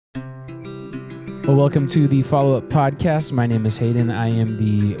Well, welcome to the follow-up podcast. My name is Hayden. I am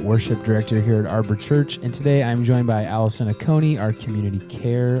the worship director here at Arbor Church, and today I'm joined by Allison Aconi, our community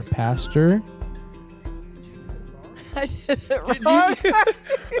care pastor. I did it wrong.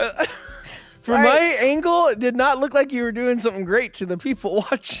 From my angle, it did not look like you were doing something great to the people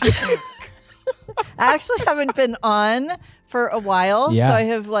watching. I actually haven't been on for a while, Yeah. so I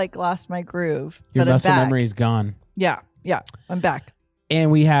have lost my groove. Your but muscle I'm back. memory is gone. Yeah, I'm back. And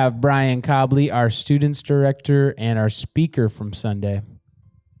we have Brian Cobley, our students director and our speaker from Sunday.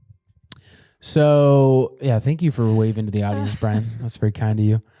 So, yeah, thank you for waving to the audience, Brian. That's very kind of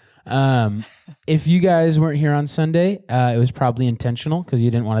you. If you guys weren't here on Sunday, it was probably intentional because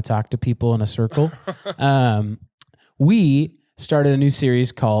you didn't want to talk to people in a circle. We started a new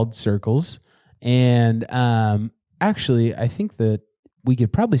series called Circles. And actually, I think that we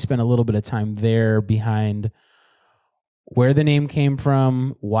could probably spend a little bit of time there behind where the name came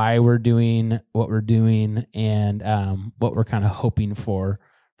from, why we're doing what we're doing, and what we're kind of hoping for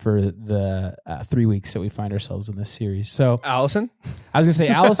the 3 weeks that we find ourselves in this series. So, Allison? I was going to say,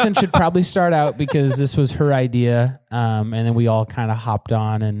 Allison should probably start out because this was her idea, and then we all kind of hopped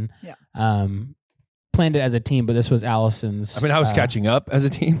on and planned it as a team, but this was Allison's. I mean, I was catching up as a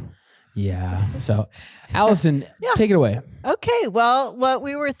team. Yeah. So, Allison, take it away. Okay, well, what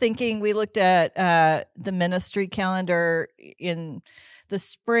we were thinking, we looked at the ministry calendar in the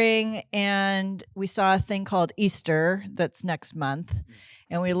spring, and we saw a thing called Easter that's next month.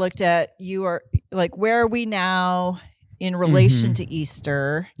 And we looked at, where are we now in relation to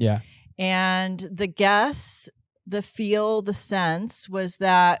Easter? Yeah. And the guess, the feel, the sense was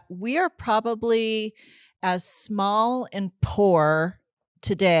that we are probably as small and poor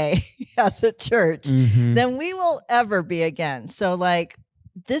today as a church than we will ever be again. So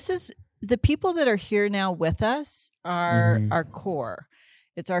this is the people that are here now with us are our core.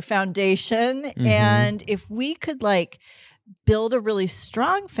 It's our foundation. And if we could build a really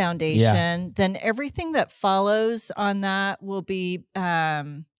strong foundation, then everything that follows on that will be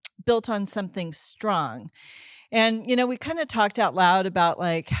built on something strong. And, we kind of talked out loud about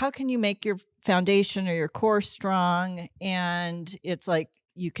how can you make your foundation or your core strong? And it's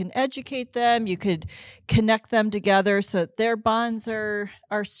you can educate them, you could connect them together so that their bonds are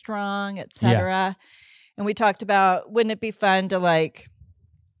strong, etc. Yeah. And we talked about, wouldn't it be fun to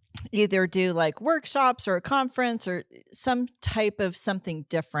either do workshops or a conference or some type of something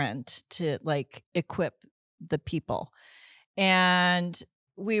different to equip the people. And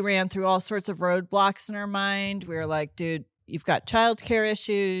we ran through all sorts of roadblocks in our mind. We were like, dude, you've got childcare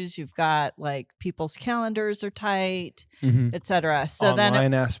issues. You've got people's calendars are tight, etc. So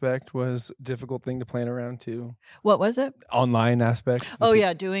online aspect was a difficult thing to plan around too. What was it? Online aspect. Oh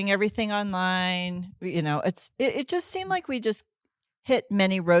yeah, doing everything online. It just seemed like we just hit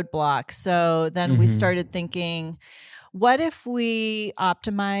many roadblocks. So then we started thinking, what if we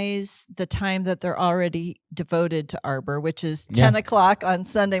optimize the time that they're already devoted to Arbor, which is 10 o'clock on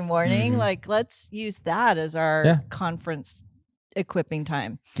Sunday morning? Let's use that as our conference equipping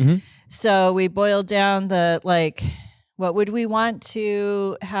time. So we boiled down what would we want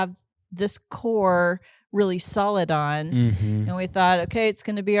to have this core really solid on? And we thought, okay, it's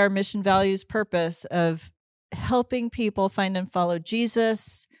going to be our mission, values, purpose of helping people find and follow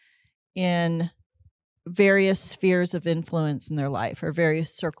Jesus in various spheres of influence in their life or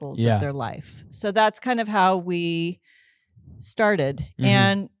various circles of their life. So that's kind of how we started.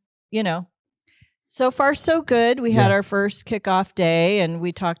 And, so far so good. We had our first kickoff day and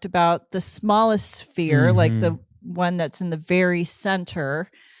we talked about the smallest sphere, the one that's in the very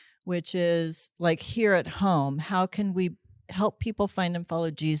center, which is here at home. How can we help people find and follow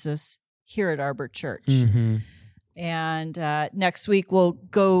Jesus here at Arbor Church? And next week we'll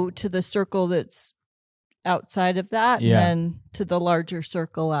go to the circle that's outside of that and then to the larger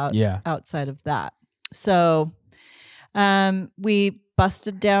circle outside of that. So we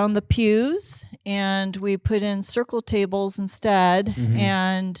busted down the pews and we put in circle tables instead,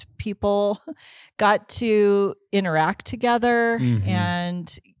 and people got to interact together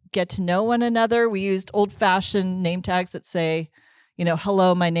and get to know one another. We used old-fashioned name tags that say,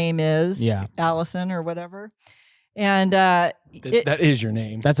 hello, my name is Allison or whatever. And that is your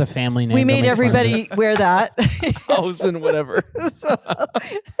name. That's a family name. We made everybody wear that. Allison, whatever.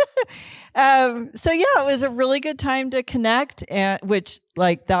 It was a really good time to connect, and which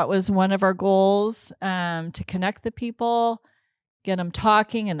that was one of our goals, to connect the people, get them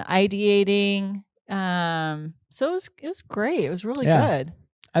talking and ideating. So it was great. It was really good.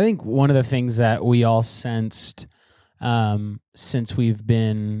 I think one of the things that we all sensed since we've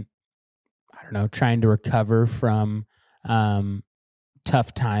been, trying to recover from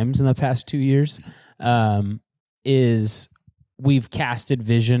tough times in the past 2 years, is we've casted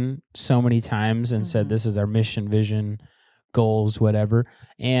vision so many times and said, this is our mission, vision, goals, whatever.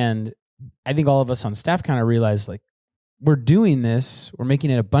 And I think all of us on staff kind of realized, like, we're doing this, we're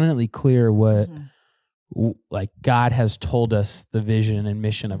making it abundantly clear what like God has told us the vision and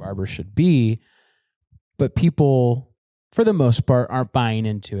mission of Arbor should be, but people, for the most part, aren't buying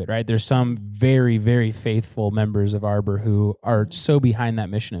into it, right? There's some very, very faithful members of Arbor who are so behind that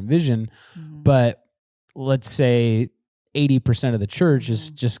mission and vision, but let's say 80% of the church is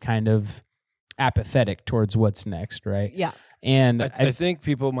just kind of apathetic towards what's next, right? Yeah. And I think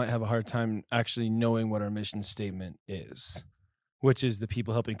people might have a hard time actually knowing what our mission statement is, which is the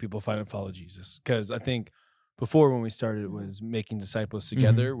people helping people find and follow Jesus. Because I think before, when we started, it was making disciples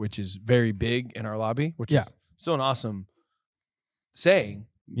together, which is very big in our lobby, which is still an awesome saying.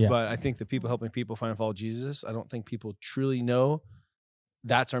 Yeah. But I think the people helping people find and follow Jesus, I don't think people truly know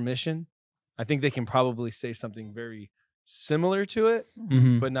that's our mission. I think they can probably say something very similar to it,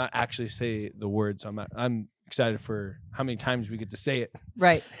 but not actually say the words. I'm excited for how many times we get to say it.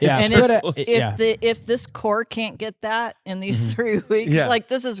 Right. Yeah. And But, if this core can't get that in these 3 weeks, like,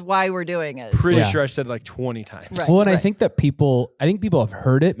 this is why we're doing it. Pretty sure I said like 20 times. Right. Well, and I think that people have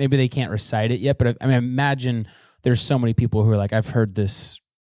heard it. Maybe they can't recite it yet, but I mean, imagine there's so many people who are like, I've heard this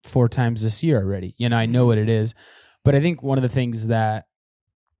 4 times this year already. You know, I know what it is. But I think one of the things that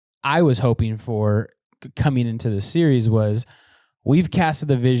I was hoping for coming into the series was, we've casted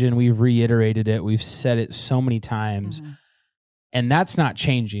the vision, we've reiterated it, we've said it so many times, and that's not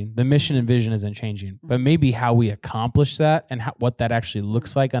changing. The mission and vision isn't changing, but maybe how we accomplish that and what that actually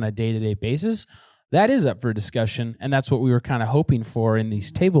looks like on a day-to-day basis, that is up for discussion. And that's what we were kind of hoping for in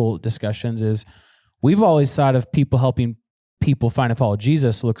these table discussions. Is we've always thought of people helping people find and follow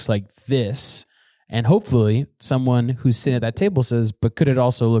Jesus looks like this, and hopefully someone who's sitting at that table says, but could it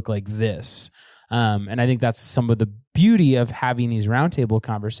also look like this? And I think that's some of the beauty of having these roundtable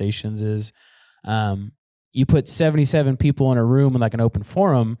conversations is, you put 77 people in a room in like an open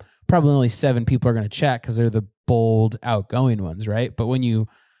forum, probably only 7 people are going to chat because they're the bold, outgoing ones, right? But when you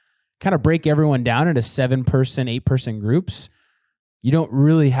kind of break everyone down into 7-person, 8-person groups, you don't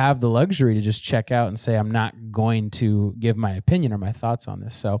really have the luxury to just check out and say, I'm not going to give my opinion or my thoughts on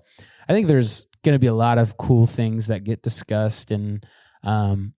this. So I think there's going to be a lot of cool things that get discussed, and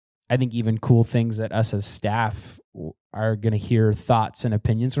I think even cool things that us as staff are going to hear thoughts and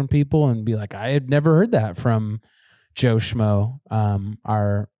opinions from people and be like, I had never heard that from Joe Schmo,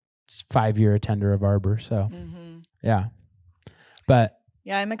 our 5-year attender of Arbor. So, yeah. But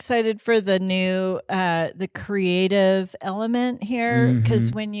yeah, I'm excited for the new, the creative element here,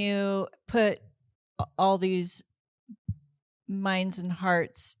 because when you put all these minds and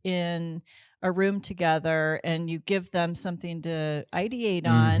hearts in a room together and you give them something to ideate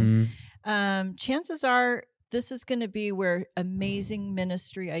on, chances are this is going to be where amazing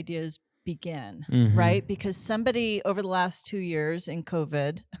ministry ideas begin, right? Because somebody over the last 2 years in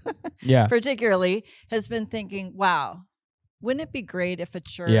COVID, particularly, has been thinking, wow, wouldn't it be great if a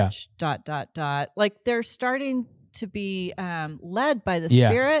church ... Like, they're starting to be led by the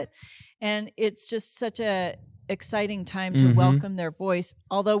Spirit, and it's just such a exciting time to welcome their voice.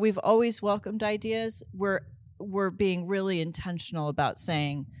 Although we've always welcomed ideas, we're being really intentional about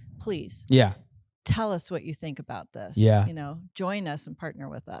saying, please, tell us what you think about this. You know, join us and partner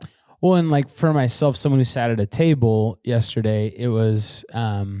with us. Well, and like for myself, someone who sat at a table yesterday, it was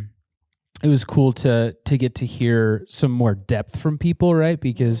cool to get to hear some more depth from people, right?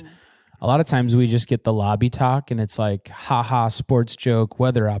 Because a lot of times we just get the lobby talk and it's like, haha, sports joke,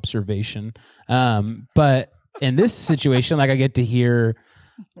 weather observation. But in this situation, like, I get to hear,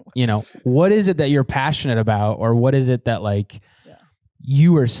 you know, what is it that you're passionate about, or what is it that like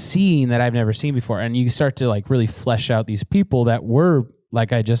you are seeing that I've never seen before? And you start to like really flesh out these people that were,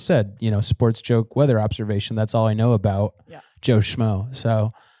 like I just said, you know, sports joke, weather observation. That's all I know about Joe Schmo.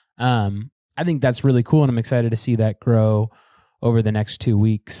 So I think that's really cool, and I'm excited to see that grow over the next 2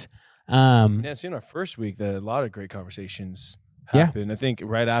 weeks. It's in our first week that a lot of great conversations happened. I think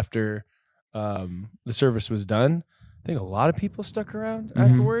right after the service was done, I think a lot of people stuck around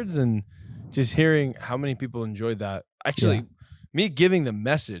afterwards, and just hearing how many people enjoyed that. Actually, me giving the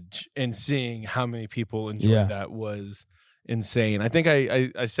message and seeing how many people enjoyed that was insane. I think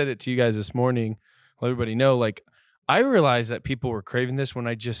I said it to you guys this morning, let everybody know, like, I realized that people were craving this when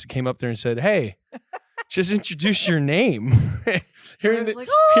I just came up there and said, hey, just introduce your name. hearing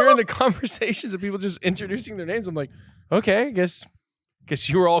the conversations of people just introducing their names, I'm like, okay, I guess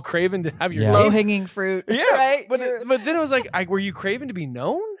you were all craving to have your name. Low-hanging fruit. Yeah, right? But then it was like, were you craving to be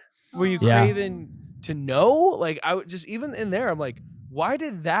known? Were you craving to know? Like, I would just, even in there, I'm like, why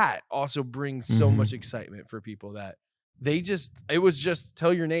did that also bring so much excitement for people that it was just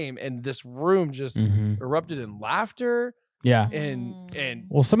tell your name and this room just erupted in laughter. Yeah. And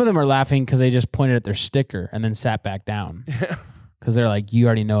well, some of them are laughing because they just pointed at their sticker and then sat back down. Because they're like, you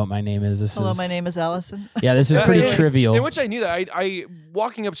already know what my name is. Hello, my name is Allison. Yeah, this is pretty trivial. In which I knew that. I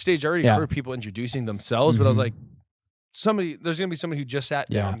walking up stage, I already heard people introducing themselves, but I was like, there's going to be somebody who just sat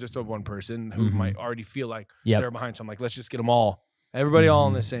down, just of one person who might already feel like they're behind. So I'm like, let's just get them all, everybody all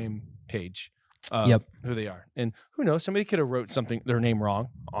on the same page of who they are. And who knows, somebody could have wrote their name wrong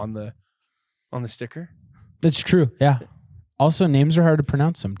on the sticker. That's true. Yeah. Also, names are hard to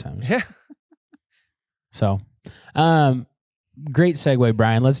pronounce sometimes. Yeah. So, great segue,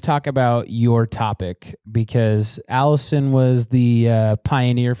 Brian. Let's talk about your topic because Allison was the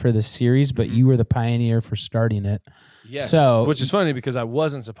pioneer for this series, but you were the pioneer for starting it. Yes. So, which is funny because I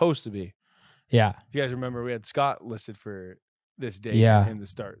wasn't supposed to be. Yeah. If you guys remember, we had Scott listed for this day for him to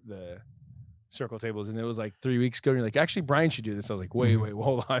start the circle tables, and it was like 3 weeks ago. And you're like, actually, Brian should do this. I was like, wait,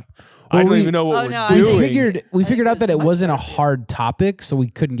 hold on. I don't even know what we're doing. We figured out that it wasn't a hard topic, so we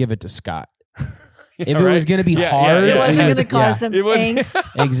couldn't give it to Scott. If it was going to be hard, it wasn't going to cause him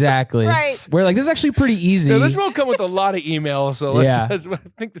angst. Exactly. Right. We're like, this is actually pretty easy. So this won't come with a lot of emails, so let's I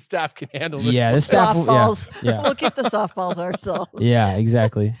think the staff can handle this. Yeah, the staff softballs. We'll keep the softballs ourselves. Yeah,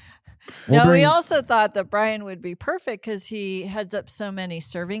 exactly. We also thought that Brian would be perfect because he heads up so many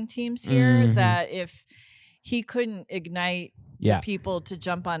serving teams here that if he couldn't ignite people to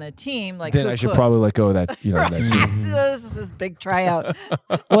jump on a team, like then I should probably let go of that. That team. This is his big tryout.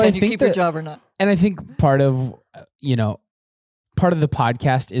 Well, Can you keep your job or not? And I think part of the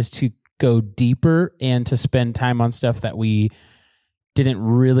podcast is to go deeper and to spend time on stuff that we didn't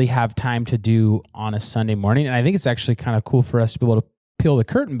really have time to do on a Sunday morning. And I think it's actually kind of cool for us to be able to peel the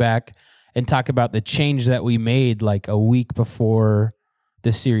curtain back and talk about the change that we made like a week before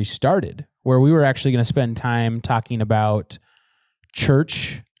the series started, where we were actually going to spend time talking about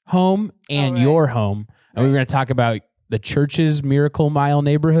church home and your home. And we were going to talk about the church's Miracle Mile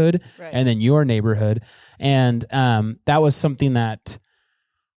neighborhood and then your neighborhood. And that was something that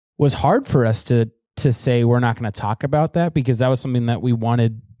was hard for us to say we're not going to talk about that, because that was something that we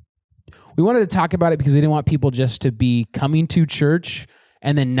wanted to talk about it because we didn't want people just to be coming to church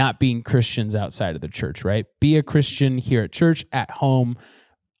and then not being Christians outside of the church, right? Be a Christian here at church, at home,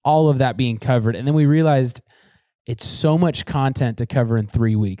 all of that being covered. And then we realized it's so much content to cover in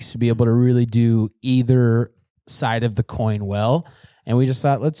 3 weeks to be able to really do either side of the coin well. And we just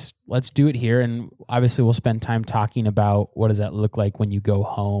thought, let's do it here. And obviously we'll spend time talking about what does that look like when you go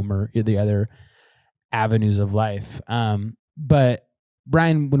home or the other avenues of life. But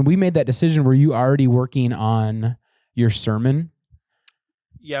Brian, when we made that decision, were you already working on your sermon?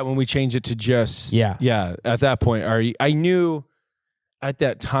 Yeah, when we changed it to just at that point, I knew at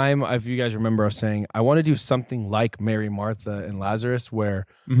that time, if you guys remember us saying, I want to do something like Mary, Martha, and Lazarus, where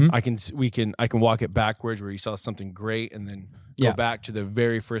I can walk it backwards, where you saw something great and then go back to the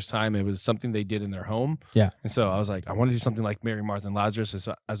very first time it was something they did in their home. Yeah. And so I was like, I want to do something like Mary, Martha, and Lazarus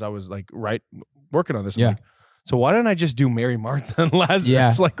as I was like working on this. I'm like, so why don't I just do Mary, Martha, and Lazarus?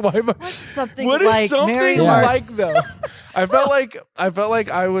 Yeah. Like, why am I? What's something what like is something Mary, like though? I felt like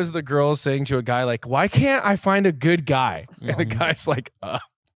I was the girl saying to a guy like, why can't I find a good guy? And the guy's like,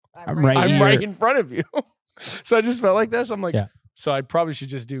 I'm right in front of you. So I just felt like this. I'm like, so I probably should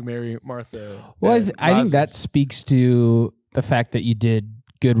just do Mary, Martha. Well, I think that speaks to the fact that you did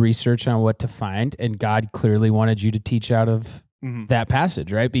good research on what to find, and God clearly wanted you to teach out of that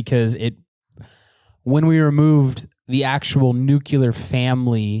passage, right? Because when we removed the actual nuclear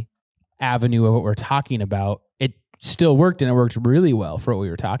family avenue of what we're talking about, it still worked, and it worked really well for what we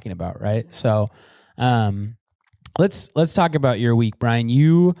were talking about, right? So let's talk about your week, Brian.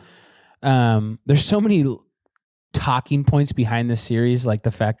 You there's so many talking points behind this series, like the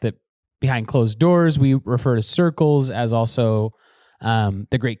fact that behind closed doors we refer to circles as also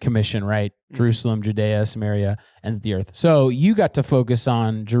the Great Commission, right? Jerusalem, Judea, Samaria, ends of the earth. So you got to focus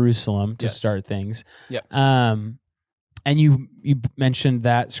on Jerusalem to start things. Yep. And you mentioned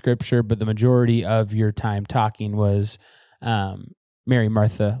that scripture, but the majority of your time talking was Mary,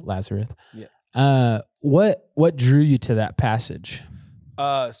 Martha, Lazarus. Yeah. What drew you to that passage?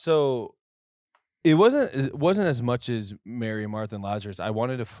 So it wasn't as much as Mary, Martha, and Lazarus. I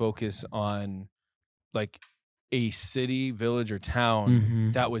wanted to focus on like a city, village, or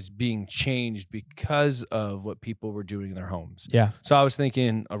town that was being changed because of what people were doing in their homes. Yeah. So I was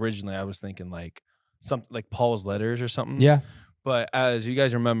thinking like something like Paul's letters or something. Yeah. But as you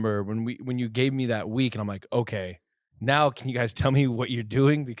guys remember, when you gave me that week, and I'm like, okay, now can you guys tell me what you're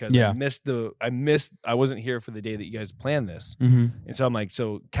doing? Because Yeah. I wasn't here for the day that you guys planned this. Mm-hmm. And so I'm like,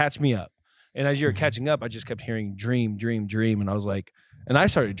 so catch me up. And as you're catching up, I just kept hearing dream. And I was like, and I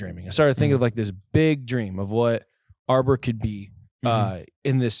started dreaming. I started thinking of like this big dream of what Arbor could be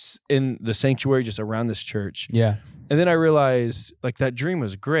in the sanctuary, just around this church. Yeah. And then I realized like that dream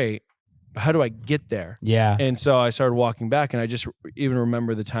was great, but how do I get there? Yeah. And so I started walking back, and I just even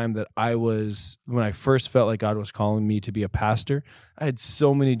remember the time that when I first felt like God was calling me to be a pastor. I had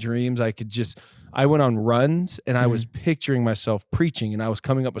so many dreams. I went on runs, and I was picturing myself preaching, and I was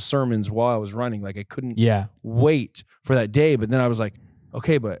coming up with sermons while I was running. Like I couldn't wait for that day. But then I was like,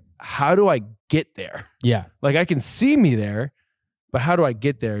 okay, but how do I get there? Yeah. Like I can see me there, but how do I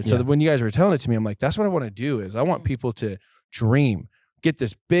get there? And so when you guys were telling it to me, I'm like, that's what I want to do. Is I want people to dream, get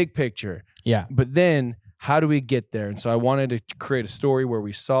this big picture. Yeah. But then how do we get there? And so I wanted to create a story where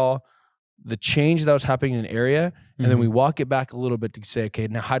we saw the change that was happening in an area, and then we walk it back a little bit to say, okay,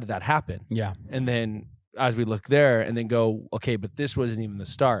 now how did that happen? Yeah. And then as we look there and then go, okay, but this wasn't even the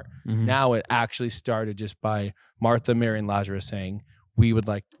start. Now it actually started just by Martha, Mary, and Lazarus saying,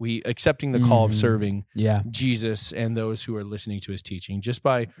 we accepting the call of serving Jesus and those who are listening to his teaching, just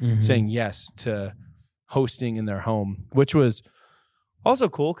by saying yes to hosting in their home, which was also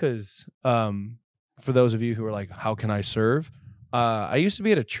cool because for those of you who are like, how can I serve? I used to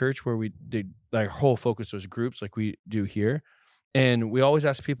be at a church where we did, like, our whole focus was groups like we do here. And we always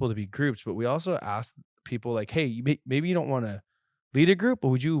ask people to be groups, but we also ask people like, hey, maybe you don't want to lead a group, but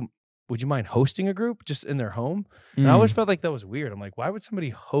would you mind hosting a group just in their home? And I always felt like that was weird. I'm like, why would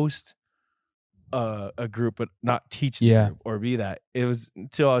somebody host a group but not teach the group or be that? It was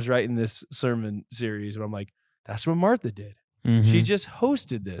until I was writing this sermon series where I'm like, that's what Martha did. She just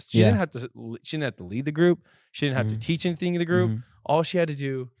hosted this. She didn't have to lead the group. She didn't have to teach anything in the group. All she had to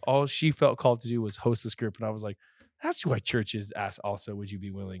do, all she felt called to do was host this group. And I was like, that's why churches ask also, would you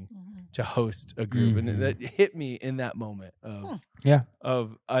be willing to host a group? And that hit me in that moment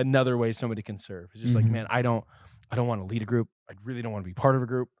of another way somebody can serve. It's just like, man, I don't want to lead a group. I really don't want to be part of a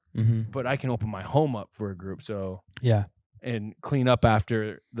group, but I can open my home up for a group. So and clean up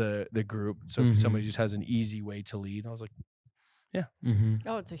after the group. So somebody just has an easy way to lead. I was like,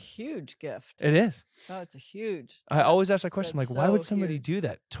 Oh, it's a huge gift. it is. Oh, it's a huge. I always ask that question, like, that's why would so somebody huge. do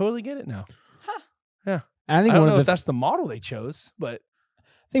that? Totally get it now. Yeah. And I think I don't one know of if the that's the model they chose, but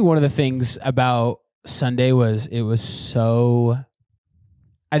I think one of the things about Sunday was it was so,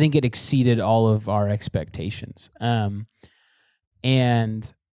 I think it exceeded all of our expectations. And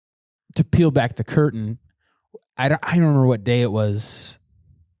to peel back the curtain, I don't remember what day it was.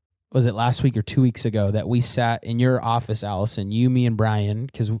 Was it last week or 2 weeks ago that we sat in your office, Allison, you, me, and Brian,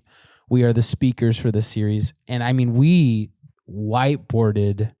 because we are the speakers for this series. And I mean, we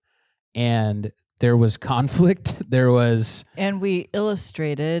whiteboarded and there was conflict. And we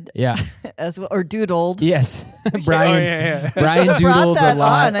illustrated Yeah. as well, or doodled. Yes. Brian Brought doodled that a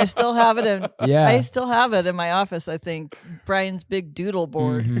lot. on. I still have it in. Yeah. I still have it in my office. I think Brian's big doodle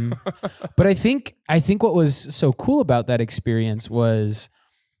board. But I think what was so cool about that experience was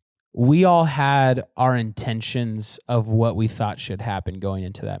we all had our intentions of what we thought should happen going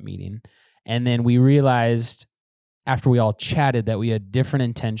into that meeting. And then we realized after we all chatted that we had different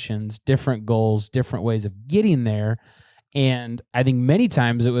intentions, different goals, different ways of getting there. And I think many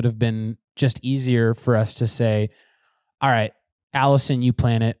times it would have been just easier for us to say, all right, Allison, you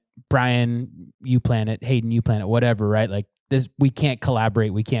plan it. Brian, you plan it. Hayden, you plan it, whatever, right? Like this, we can't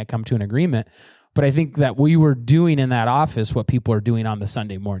collaborate. We can't come to an agreement. But I think that we were doing in that office what people are doing on the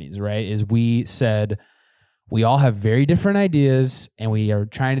Sunday mornings, right? Is we said, we all have very different ideas and we are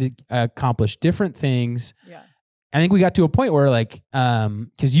trying to accomplish different things. Yeah. I think we got to a point where like,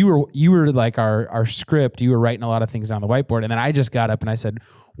 because you were like our script, you were writing a lot of things on the whiteboard. And then I just got up and I said,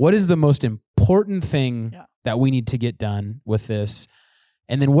 what is the most important thing that we need to get done with this?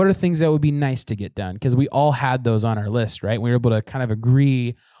 And then what are things that would be nice to get done? Because we all had those on our list, right? We were able to kind of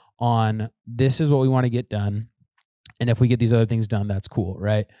agree on this is what we want to get done. And if we get these other things done, that's cool,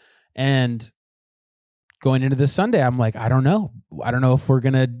 right? And going into this Sunday, I'm like, I don't know. I don't know if we're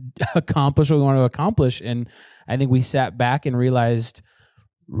going to accomplish what we want to accomplish. And I think we sat back and realized,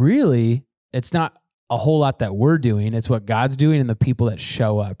 really, it's not a whole lot that we're doing. It's what God's doing and the people that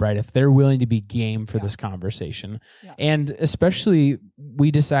show up, right? If they're willing to be game for this conversation. Yeah. And especially, we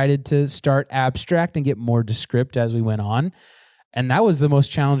decided to start abstract and get more descript as we went on. And that was the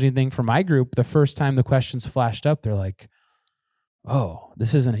most challenging thing for my group. The first time the questions flashed up, they're like, oh,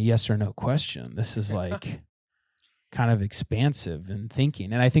 this isn't a yes or no question. This is like kind of expansive and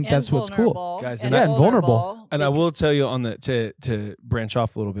thinking. And I think that's what's cool. Guys, and vulnerable. And I will tell you on the to branch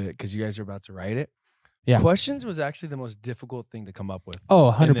off a little bit because you guys are about to write it. Yeah. Questions was actually the most difficult thing to come up with.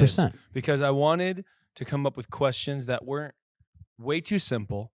 Oh, in this, 100%. because I wanted to come up with questions that weren't way too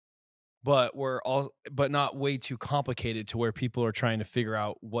simple, but not way too complicated to where people are trying to figure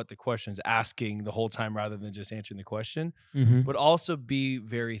out what the question's asking the whole time rather than just answering the question, Mhm. but also be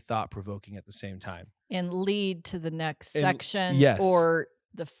very thought-provoking at the same time. And lead to the next And- section yes. or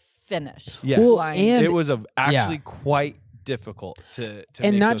the finish. Yes. Well, line. and- it was actually quite difficult to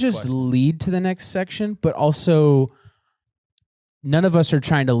and make not those just questions. lead to the next section, but also none of us are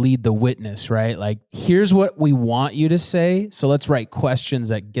trying to lead the witness, right? Like, here's what we want you to say, so let's write questions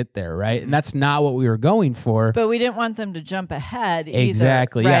that get there, right? And that's not what we were going for. But we didn't want them to jump ahead either,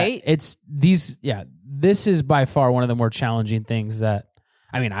 Exactly. right? Yeah. It's these. Yeah. This is by far one of the more challenging things that,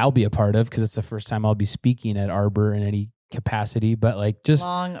 I mean, I'll be a part of because it's the first time I'll be speaking at Arbor in any capacity. But like, just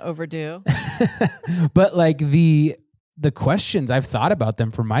Long overdue. but like the questions, I've thought about them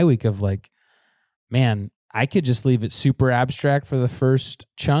for my week of like, man, I could just leave it super abstract for the first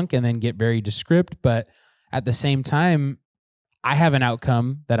chunk and then get very descriptive. But at the same time, I have an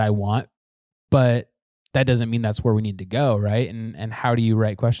outcome that I want, but that doesn't mean that's where we need to go, right? And how do you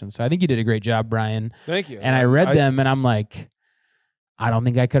write questions? So I think you did a great job, Brian. Thank you. And I read them and I'm like, I don't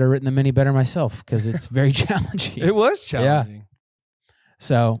think I could have written them any better myself because it's very challenging. It was challenging.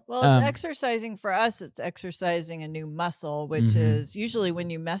 So, Well, it's exercising for us. It's exercising a new muscle, which is usually when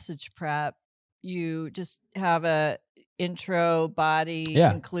you message prep, you just have a intro, body,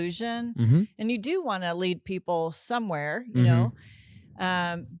 conclusion, and you do want to lead people somewhere, you know.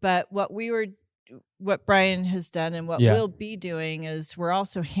 But what Brian has done and what we'll be doing is we're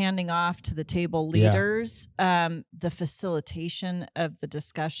also handing off to the table leaders the facilitation of the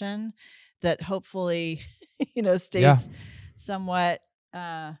discussion that hopefully, stays somewhat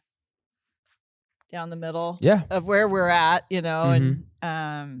down the middle of where we're at, and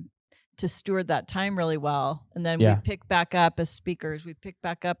to steward that time really well. And then we pick back up as speakers, we pick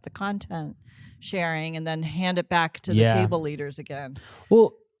back up the content sharing and then hand it back to the table leaders again.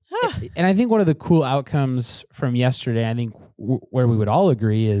 Well, and I think one of the cool outcomes from yesterday, I think where we would all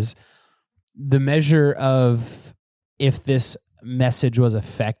agree is the measure of if this message was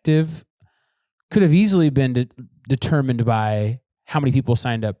effective could have easily been determined by how many people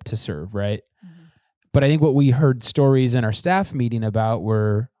signed up to serve, right? But I think what we heard stories in our staff meeting about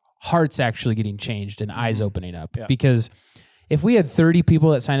were hearts actually getting changed and eyes opening up. Yeah. Because if we had 30 people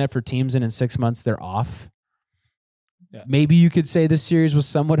that signed up for teams and in 6 months they're off, maybe you could say this series was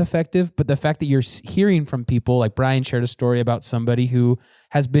somewhat effective, but the fact that you're hearing from people, like Brian shared a story about somebody who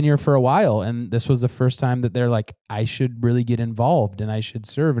has been here for a while, and this was the first time that they're like, I should really get involved and I should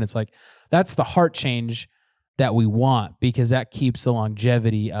serve. And it's like, that's the heart change that we want, because that keeps the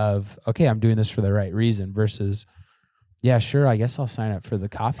longevity of, okay, I'm doing this for the right reason versus, yeah, sure, I guess I'll sign up for the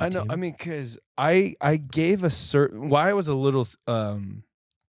coffee team. I mean, because I gave why I was a little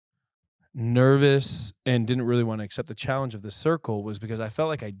nervous and didn't really want to accept the challenge of the circle was because I felt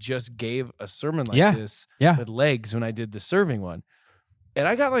like I just gave a sermon like this with legs when I did the serving one. And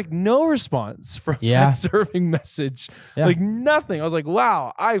I got like no response from that serving message. Like nothing. I was like,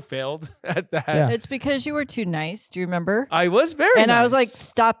 wow, I failed at that. Yeah. It's because you were too nice. Do you remember? I was very nice. And I was like,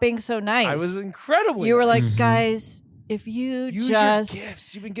 stop being so nice. I was incredibly You were like, nice. guys, if you Use just your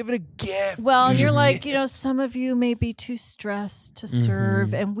gifts. You've been given a gift. Well, and Use you're your like, gift. some of you may be too stressed to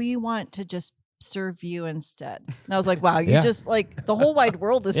serve, and we want to just serve you instead. And I was like, wow, you just like the whole wide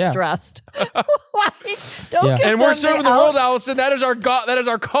world is stressed. Don't give And we're them serving the world, Allison. That is our God. That is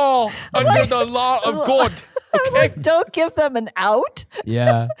our call under the law of God. I was like, don't give them an out.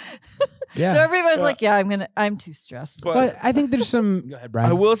 Yeah. So everybody's like, yeah, I'm too stressed. But I think there's some. Go ahead, Brian.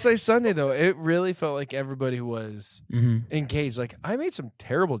 I will say Sunday though, it really felt like everybody was engaged. Like I made some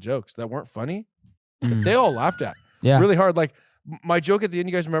terrible jokes that weren't funny. That they all laughed at. Really hard. Like my joke at the end,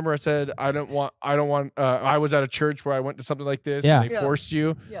 you guys remember I said, I was at a church where I went to something like this and they forced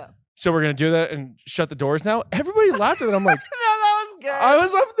you. Yeah. So we're going to do that and shut the doors now. Everybody laughed at it. I'm like, No, that was good. I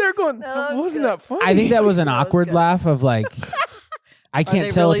was up there going, that was wasn't good. that funny? I think that was an awkward laugh of like, I can't they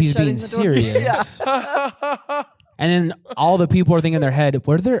tell really if he's shutting being the door? serious. And then all the people are thinking in their head,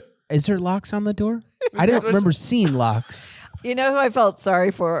 is there locks on the door? I didn't remember seeing locks. You know who I felt sorry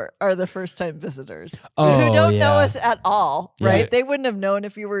for are the first time visitors Oh, who don't know yeah. us at all, right? Yeah. They wouldn't have known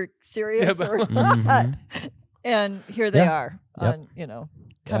if you were serious Yeah, or but- not. And here they Yeah. are Yep. on,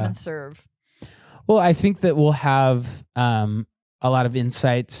 come and serve. Well, I think that we'll have a lot of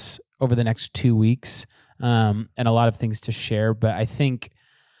insights over the next 2 weeks and a lot of things to share. But I think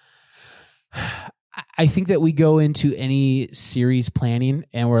that we go into any series planning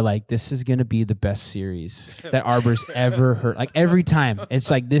and we're like, this is going to be the best series that Arbor's ever heard. Like every time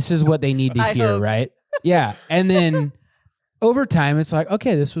it's like, this is what they need to I hear. hope. Right. Yeah. And then over time, it's like,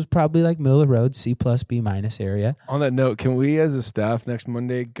 okay, this was probably like middle of the road, C plus B minus area. On that note, can we as a staff next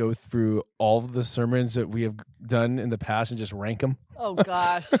Monday go through all of the sermons that we have done in the past and just rank them? Oh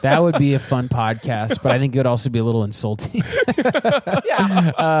gosh. That would be a fun podcast, but I think it would also be a little insulting.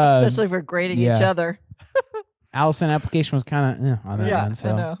 Yeah. Especially for grading each other. Allison application was kind of on that one. So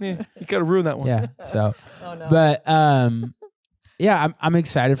I know. Yeah, you got to ruin that one. yeah. So, Oh no. but yeah, I'm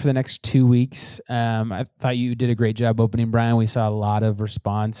excited for the next 2 weeks. I thought you did a great job opening, Brian. We saw a lot of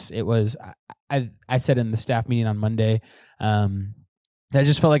response. It was I said in the staff meeting on Monday that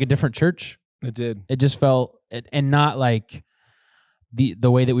just felt like a different church. It did. It just felt and not like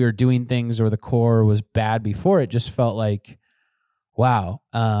the way that we were doing things or the core was bad before. It just felt like, wow,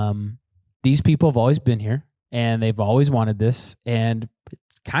 these people have always been here and they've always wanted this, and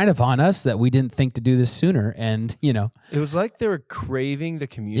it's kind of on us that we didn't think to do this sooner. And it was like they were craving the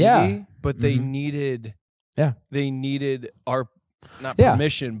community, but they needed our not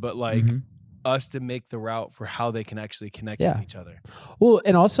permission, but like us to make the route for how they can actually connect with each other. Well,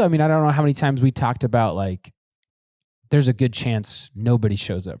 and also, I mean, I don't know how many times we talked about like, there's a good chance nobody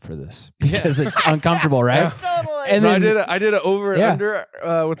shows up for this because it's uncomfortable, right? Totally. And then, I did an over and under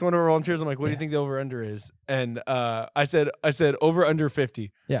with one of our volunteers. I'm like, what do you think the over under is? And I said over under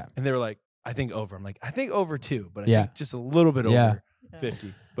 50. Yeah. And they were like, I think over. I'm like, I think over 2, but I Yeah. think just a little bit over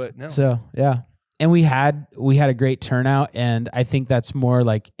 50. But no. So yeah. And we had a great turnout, and I think that's more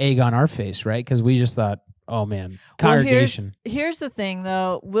like egg on our face, right? Because we just thought, oh man, congregation. Well, here's the thing,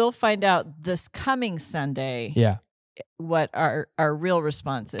 though. We'll find out this coming Sunday. Yeah. What our real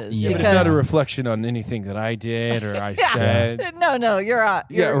response is. Yeah. But it's not a reflection on anything that I did or I said. No, you're right.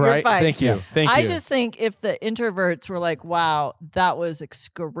 You're fine. Thank you. I just think if the introverts were like, wow, that was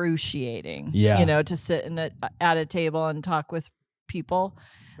excruciating, to sit at a table and talk with people,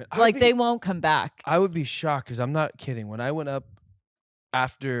 like they won't come back. I would be shocked because I'm not kidding. When I went up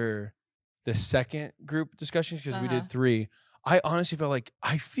after the second group discussions, because we did 3, I honestly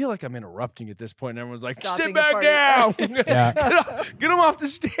feel like I'm interrupting at this point, and everyone's like, Stopping sit back down. Yeah. Get them off the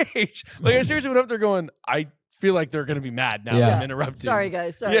stage. Like, I seriously went up there going, I feel like they're going to be mad now that I'm interrupting. Sorry,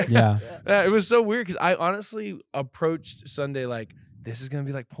 guys. Sorry. Yeah. It was so weird because I honestly approached Sunday like, this is going to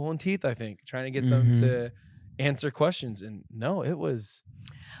be like pulling teeth, I think, trying to get them to answer questions. And no, it was...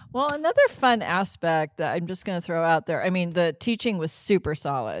 Well, another fun aspect that I'm just going to throw out there, I mean, the teaching was super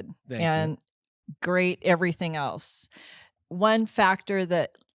solid and great everything else. One factor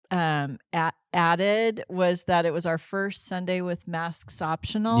that added was that it was our first Sunday with masks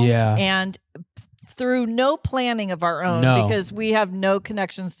optional. Yeah. And through no planning of our own, because we have no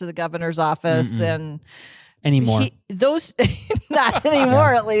connections to the governor's office and anymore. Not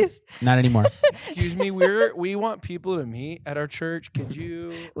anymore, at least. Not anymore. Excuse me, we want people to meet at our church. Would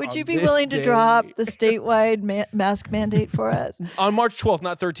you be willing to drop the statewide mask mandate for us? On March 12th,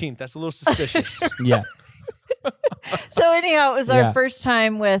 not 13th. That's a little suspicious. Yeah. So anyhow, it was our first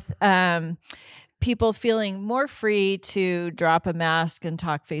time with people feeling more free to drop a mask and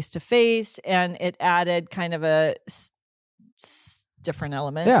talk face to face, and it added kind of a different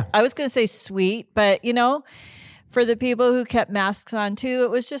element. Yeah. I was going to say sweet, but for the people who kept masks on too, it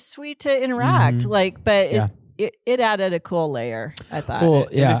was just sweet to interact. It added a cool layer, I thought. Well,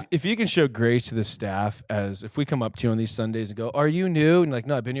 yeah. If you can show grace to the staff, as if we come up to you on these Sundays and go, are you new? And you're like,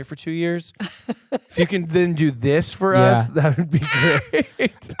 no, I've been here for 2 years. If you can then do this for us, that would be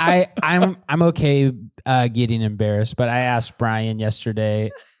great. I'm okay getting embarrassed, but I asked Brian yesterday,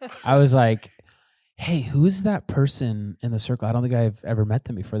 I was like, hey, who's that person in the circle? I don't think I've ever met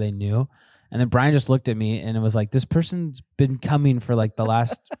them before. They knew. And then Brian just looked at me and it was like, this person's been coming for like the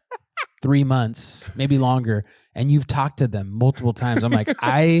last 3 months, maybe longer, and you've talked to them multiple times. I'm like,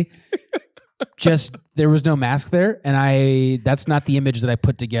 there was no mask there, and that's not the image that I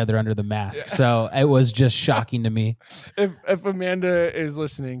put together under the mask. So it was just shocking to me. If Amanda is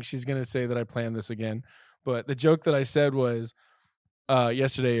listening, she's going to say that I planned this again. But the joke that I said was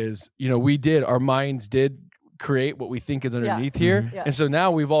yesterday is, our minds did create what we think is underneath here. Yeah. And so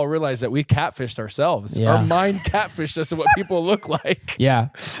now we've all realized that we catfished ourselves. Yeah. Our mind catfished us of what people look like. Yeah.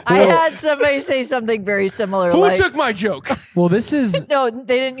 I had somebody say something very similar. Who took my joke? Well, this is... No,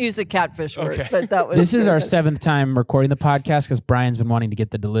 they didn't use the catfish word, but that was... This is our 7th time recording the podcast because Brian's been wanting to get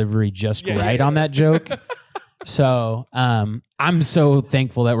the delivery just right on that joke. So I'm so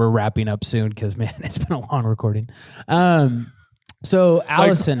thankful that we're wrapping up soon because, man, it's been a long recording. So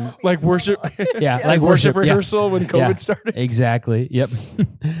Allison, like worship, like worship rehearsal when COVID started. Exactly. Yep.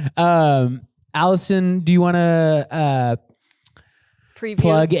 Allison, do you want to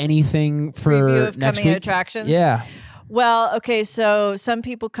plug anything for preview of next coming week? attractions? Yeah. Well, okay, so some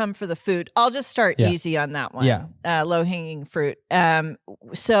people come for the food. I'll just start easy on that one. Yeah. Low hanging fruit.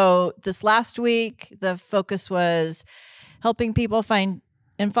 So this last week, the focus was helping people find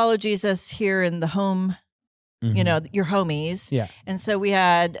and follow Jesus here in the home, you know, your homies. Yeah. And so we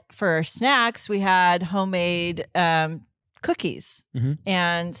had, for our snacks, we had homemade cookies.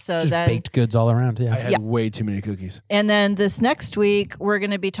 And so Just then baked goods all around. I Yeah. had way too many cookies. and then this next week, we're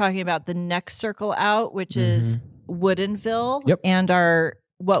going to be talking about the next circle out, which is Woodinville, Yep. and our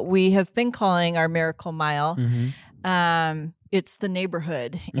what we have been calling our Miracle Mile. It's the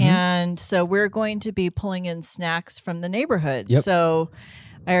neighborhood, and so we're going to be pulling in snacks from the neighborhood. Yep. So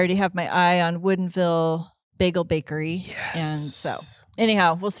I already have my eye on Woodinville Bagel Bakery, and so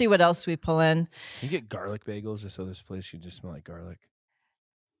anyhow, we'll see what else we pull in. You get garlic bagels just so this place you just smell like garlic.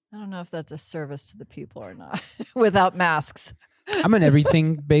 I don't know if that's a service to the people or not without masks. I'm an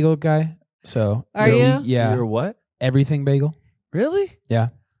everything bagel guy. So Are you? Yeah. You're what? Everything bagel. Really? Yeah.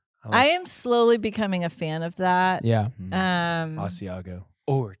 I am slowly becoming a fan of that. Yeah. Asiago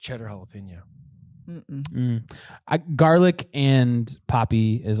or cheddar jalapeno. Garlic and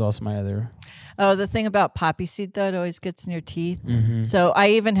poppy is also my other. Oh, the thing about poppy seed though, it always gets in your teeth. So I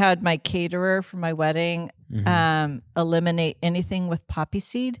even had my caterer for my wedding eliminate anything with poppy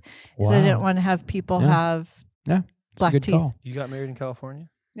seed because I didn't want to have people have It's black a good teeth. call. You got married in California?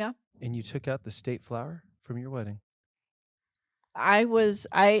 Yeah. And you took out the state flower from your wedding. I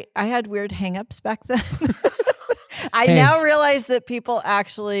had weird hangups back then. I now realize that people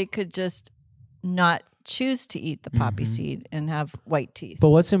actually could just not choose to eat the poppy seed and have white teeth. But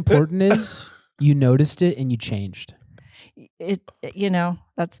what's important is you noticed it and you changed. You know,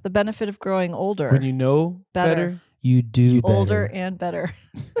 that's the benefit of growing older. When you know Better. better. You do better. Older and better.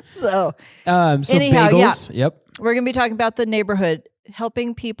 So So anyhow, bagels. Yep. we're going to be talking about the neighborhood,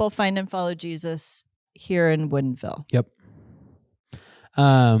 helping people find and follow Jesus here in Woodinville. Yep.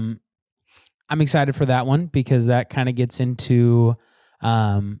 I'm excited for that one because that kind of gets into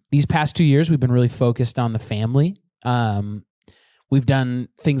these past 2 years. We've been really focused on the family. We've done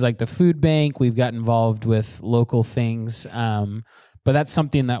things like the food bank. We've got involved with local things. But that's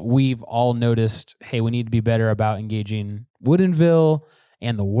something that we've all noticed, hey, we need to be better about engaging Woodinville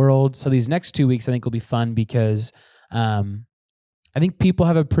and the world. So these next 2 weeks, I think will be fun because I think people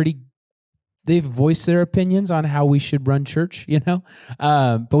have they've voiced their opinions on how we should run church, you know?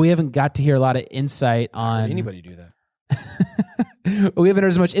 But we haven't got to hear a lot of insight on... Anybody do that? We haven't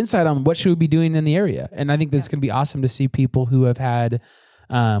heard as much insight on what should we be doing in the area. And I think that's going to be awesome to see people who have had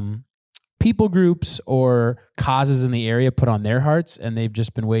people groups or causes in the area put on their hearts, and they've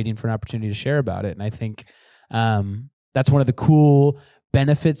just been waiting for an opportunity to share about it. And I think that's one of the cool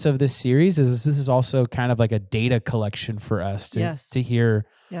benefits of this series is this is also kind of like a data collection for us to hear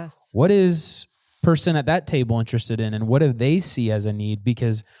what is person at that table interested in and what do they see as a need,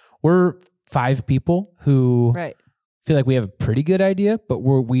 because we're 5 people who feel like we have a pretty good idea, but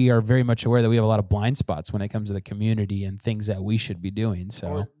we are very much aware that we have a lot of blind spots when it comes to the community and things that we should be doing. So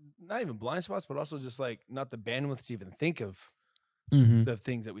or not even blind spots, but also just like not the bandwidth to even think of the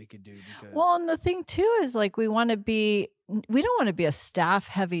things that we could do. Because Well, and the thing too is like we don't want to be a staff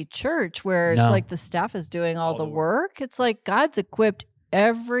heavy church where it's like the staff is doing all the work. It's like God's equipped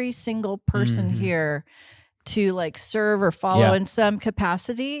every single person here to like serve or follow in some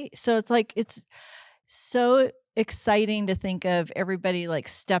capacity. So it's like, it's so exciting to think of everybody like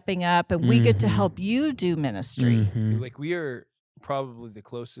stepping up and we get to help you do ministry. like we are probably the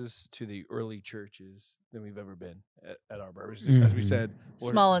closest to the early churches than we've ever been at our barbers. As we said,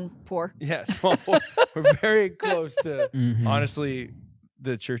 Small and poor. Yeah, small. We're very close to honestly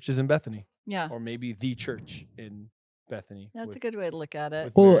the churches in Bethany. Yeah. Or maybe the church in Bethany. That's a good way to look at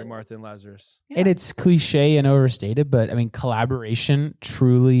it. With Mary, Martha, and Lazarus. And it's cliche and overstated, but I mean, collaboration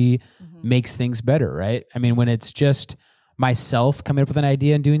truly makes things better, right? I mean, when it's just myself coming up with an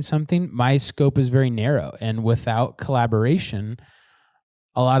idea and doing something, my scope is very narrow. And without collaboration,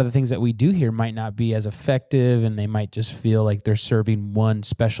 a lot of the things that we do here might not be as effective, and they might just feel like they're serving one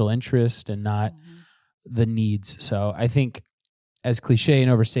special interest and not the needs. So I think as cliche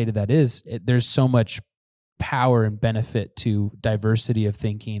and overstated that is, there's so much power and benefit to diversity of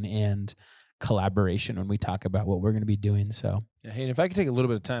thinking and collaboration when we talk about what we're going to be doing. So, yeah, hey, and if I could take a little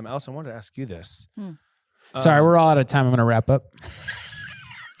bit of time, Allison, I wanted to ask you this. Sorry, we're all out of time. I'm going to wrap up.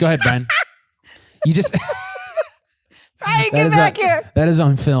 Go ahead, Brian. You just Brian, get back here. That is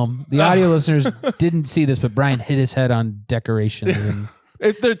on film. The audio listeners didn't see this, but Brian hit his head on decorations. And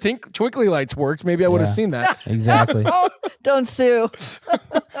if the twinkly lights worked, maybe I would have seen that. Exactly. Don't sue.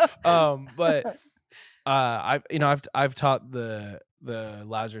 But I've taught the the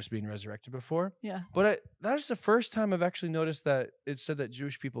Lazarus being resurrected before. Yeah. But that's the first time I've actually noticed that it said that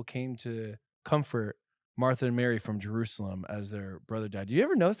Jewish people came to comfort Martha and Mary from Jerusalem as their brother died. Did you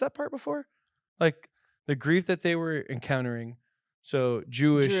ever notice that part before? Like the grief that they were encountering. So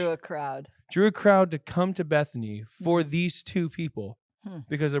drew a crowd to come to Bethany for these two people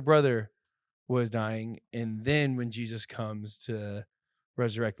because their brother was dying. And then when Jesus comes to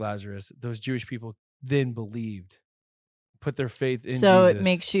resurrect Lazarus, those Jewish people then believed, put their faith in Jesus. So it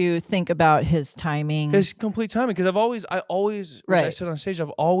makes you think about his timing. His complete timing. Because I always, right. As I said on stage, I've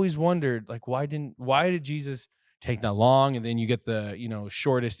always wondered, like, why did Jesus take that long? And then you get the,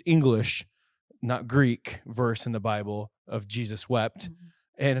 shortest English, not Greek verse in the Bible of Jesus wept. Mm-hmm.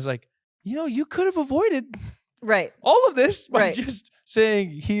 And it's like, you could have avoided all of this by just saying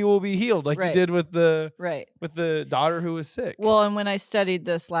he will be healed, like you did with the daughter who was sick. Well, and when I studied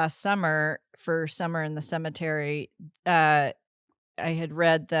this last summer for Summer in the Cemetery, I had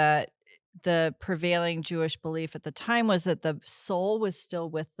read that the prevailing Jewish belief at the time was that the soul was still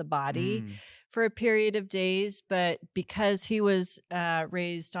with the body for a period of days, but because he was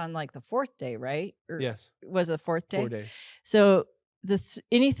raised on like the fourth day, right? Yes. Was it the fourth day? 4 days. So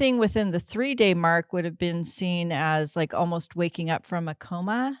anything within the 3-day mark would have been seen as like almost waking up from a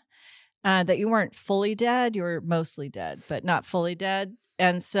coma, that you weren't fully dead, you were mostly dead, but not fully dead.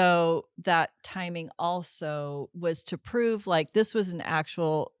 And so that timing also was to prove like this was an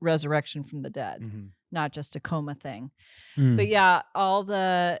actual resurrection from the dead, not just a coma thing. But yeah, all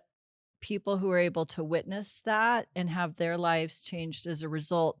the people who were able to witness that and have their lives changed as a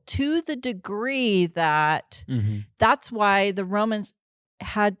result, to the degree that that's why the Romans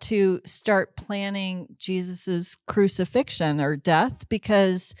had to start planning Jesus's crucifixion or death,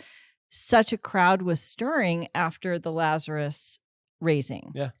 because such a crowd was stirring after the Lazarus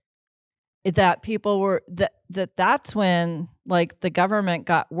raising. Yeah. That people were that's when like the government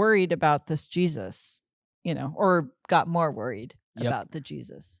got worried about this Jesus, or got more worried about the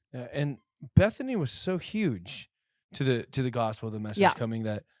Jesus. Yeah, and Bethany was so huge to the gospel, the message coming,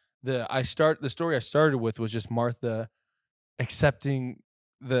 that the story I started with was just Martha accepting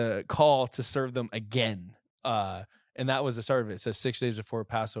the call to serve them again. And that was the start of it. It says 6 days before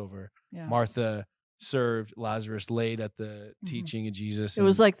Passover, Martha served, Lazarus laid at the teaching of Jesus. It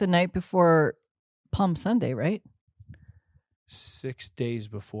was like the night before Palm Sunday, right? 6 days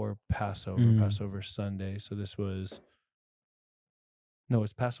before Passover, Passover Sunday. So this was... No,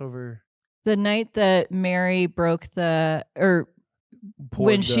 it's Passover. The night that Mary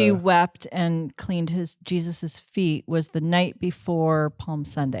she wept and cleaned Jesus's feet was the night before Palm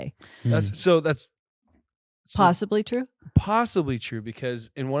Sunday. That's possibly true. Possibly true, because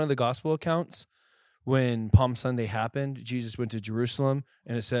in one of the gospel accounts, when Palm Sunday happened, Jesus went to Jerusalem,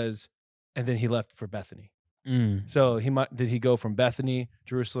 and it says, and then he left for Bethany. So did he go from Bethany,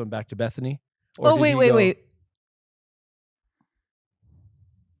 Jerusalem, back to Bethany? Or wait.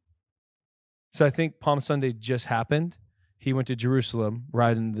 So I think Palm Sunday just happened. He went to Jerusalem,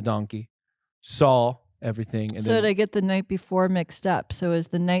 riding the donkey, saw everything. And so did I get the night before mixed up? So is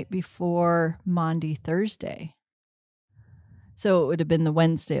the night before Maundy Thursday? So it would have been the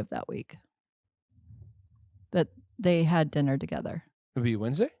Wednesday of that week that they had dinner together. It would be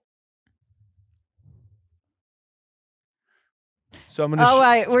Wednesday? So I'm going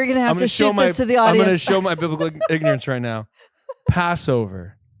to we're going to have to shoot this to the audience. I'm going to show my biblical ignorance right now.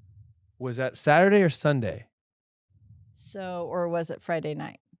 Passover. Was that Saturday or Sunday? So, or was it Friday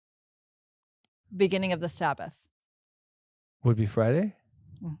night? Beginning of the Sabbath. Would it be Friday?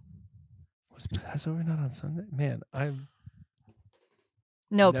 Was Passover not on Sunday? Man,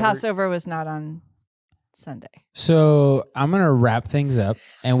 Passover was not on Sunday. So I'm going to wrap things up,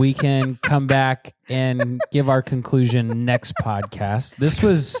 and we can come back and give our conclusion next podcast. It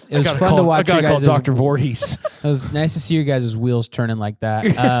was fun to watch. I got to call Dr. Voorhees. It was nice to see you guys' wheels turning like that.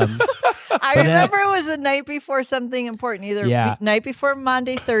 I remember it was the night before something important, either night before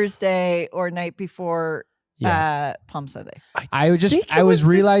Maundy Thursday or night before Palm Sunday. I was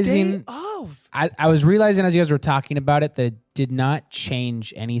realizing as you guys were talking about it that it did not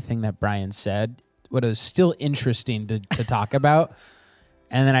change anything that Brian said. What was still interesting to talk about.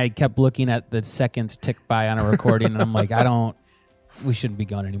 And then I kept looking at the seconds tick by on a recording, and I'm like, we shouldn't be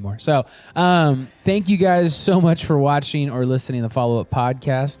going anymore. So thank you guys so much for watching or listening to the Follow Up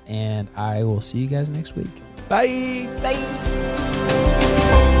Podcast, and I will see you guys next week. Bye.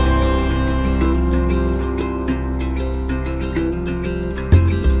 Bye.